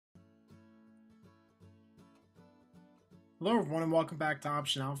Hello everyone and welcome back to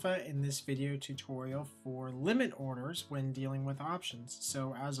Option Alpha in this video tutorial for limit orders when dealing with options.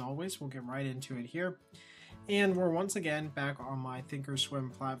 So as always, we'll get right into it here. And we're once again back on my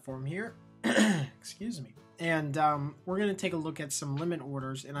Thinkorswim platform here. Excuse me. And we're going to take a look at some limit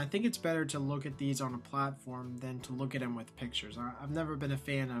orders, and I think it's better to look at these on a platform than to look at them with pictures. I've never been a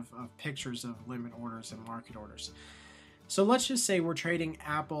fan of pictures of limit orders and market orders. So let's just say we're trading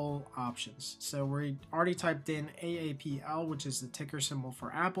Apple options. So we already typed in AAPL, which is the ticker symbol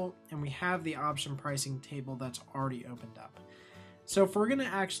for Apple, and we have the option pricing table that's already opened up. So if we're going to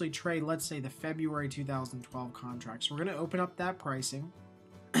actually trade, let's say the February 2012 contracts, we're going to open up that pricing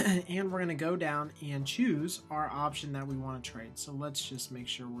and we're going to go down and choose our option that we want to trade. So let's just make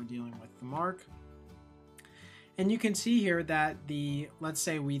sure we're dealing with the mark. And you can see here that let's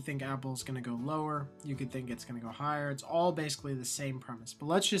say we think Apple's going to go lower, you could think it's going to go higher. It's all basically the same premise. But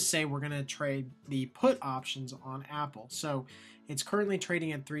let's just say we're going to trade the put options on Apple. So it's currently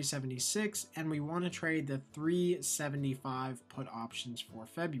trading at 376 and we want to trade the 375 put options for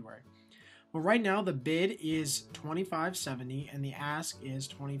February. Well, right now the bid is 25.70 and the ask is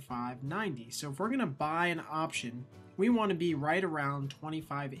 25.90. So if we're going to buy an option, we want to be right around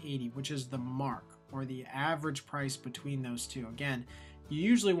 25.80, which is the mark, or the average price between those two. Again, you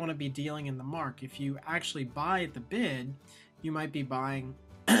usually want to be dealing in the mark. If you actually buy at the bid, you might be buying,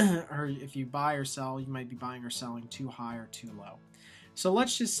 or if you buy or sell, you might be buying or selling too high or too low. So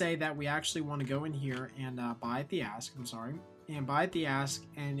let's just say that we actually want to go in here and buy at the ask, and buy at the ask,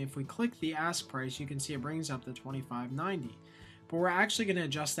 and if we click the ask price, you can see it brings up the 25.90. But we're actually going to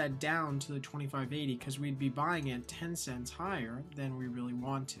adjust that down to the 25.80 because we'd be buying it 10 cents higher than we really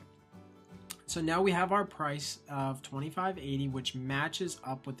want to. So now we have our price of 25.80, which matches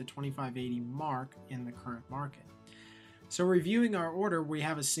up with the 25.80 mark in the current market. So reviewing our order, we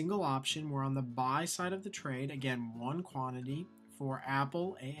have a single option. We're on the buy side of the trade. Again, one quantity for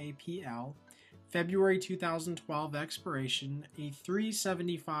Apple AAPL, February 2012 expiration, a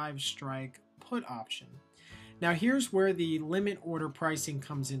 375 strike put option. Now here's where the limit order pricing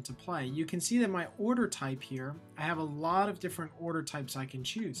comes into play. You can see that my order type here, I have a lot of different order types I can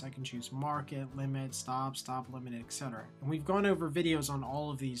choose. I can choose market, limit, stop limit, etc. And we've gone over videos on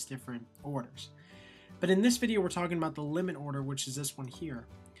all of these different orders. But in this video, we're talking about the limit order, which is this one here.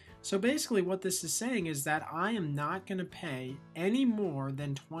 So basically what this is saying is that I am not going to pay any more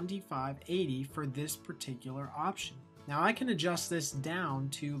than $25.80 for this particular option. Now I can adjust this down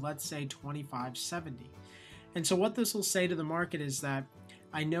to, let's say, $25.70. And so what this will say to the market is that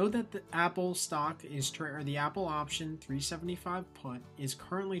I know that the Apple stock is or the Apple option 375 put is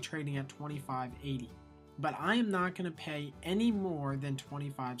currently trading at 25.80, but I am not going to pay any more than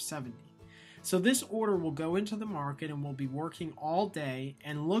 25.70. So this order will go into the market and we'll be working all day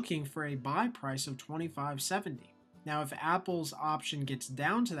and looking for a buy price of 25.70. Now if Apple's option gets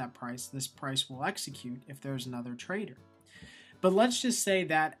down to that price, this price will execute if there's another trader. But let's just say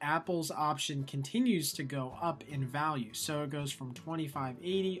that Apple's option continues to go up in value. So it goes from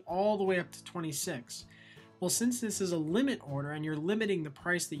 25.80 all the way up to 26. Well, since this is a limit order and you're limiting the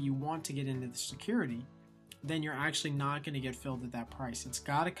price that you want to get into the security, then you're actually not going to get filled at that price. It's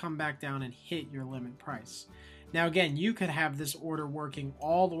got to come back down and hit your limit price. Now again, you could have this order working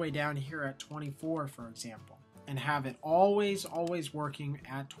all the way down here at 24, for example, and have it always working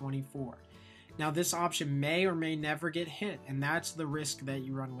at 24. Now this option may or may never get hit, and that's the risk that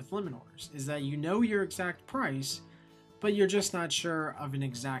you run with limit orders, is that you know your exact price, but you're just not sure of an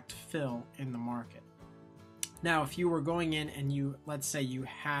exact fill in the market. Now if you were going in and let's say you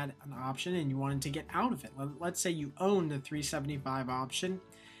had an option and you wanted to get out of it, let's say you own the 375 option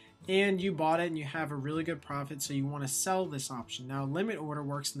and you bought it and you have a really good profit, so you want to sell this option. Now limit order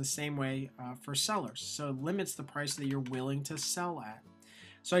works in the same way for sellers, so it limits the price that you're willing to sell at.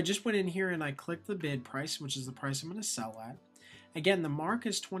 So I just went in here and I clicked the bid price, which is the price I'm going to sell at. Again, the mark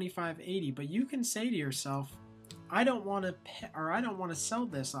is 25.80, but you can say to yourself, I don't want to sell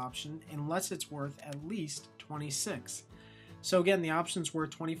this option unless it's worth at least 26. So again, the option's worth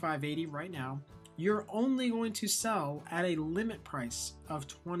 25.80 right now. You're only going to sell at a limit price of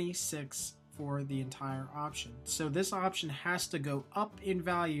 26 for the entire option. So this option has to go up in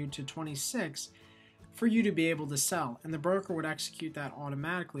value to 26 for you to be able to sell, and the broker would execute that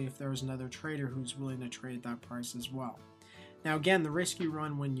automatically if there was another trader who's willing to trade that price as well. Now again, the risk you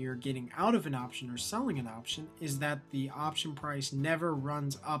run when you're getting out of an option or selling an option is that the option price never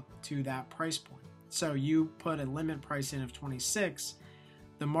runs up to that price point. So you put a limit price in of 26,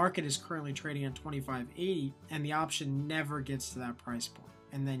 the market is currently trading at 25.80, and the option never gets to that price point.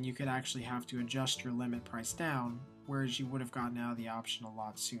 And then you could actually have to adjust your limit price down, whereas you would have gotten out of the option a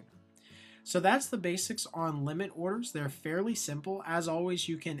lot sooner. So that's the basics on limit orders. They're fairly simple. As always,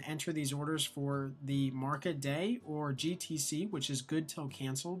 you can enter these orders for the market day or GTC, which is good till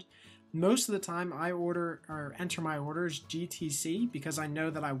canceled. Most of the time I order or enter my orders GTC because I know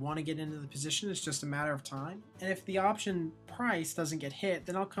that I want to get into the position. It's just a matter of time. And if the option price doesn't get hit,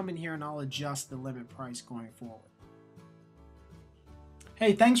 then I'll come in here and I'll adjust the limit price going forward.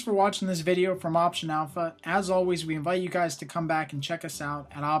 Hey, thanks for watching this video from Option Alpha. As always, we invite you guys to come back and check us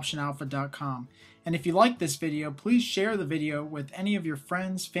out at optionalpha.com. And if you like this video, please share the video with any of your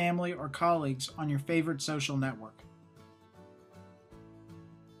friends, family, or colleagues on your favorite social network.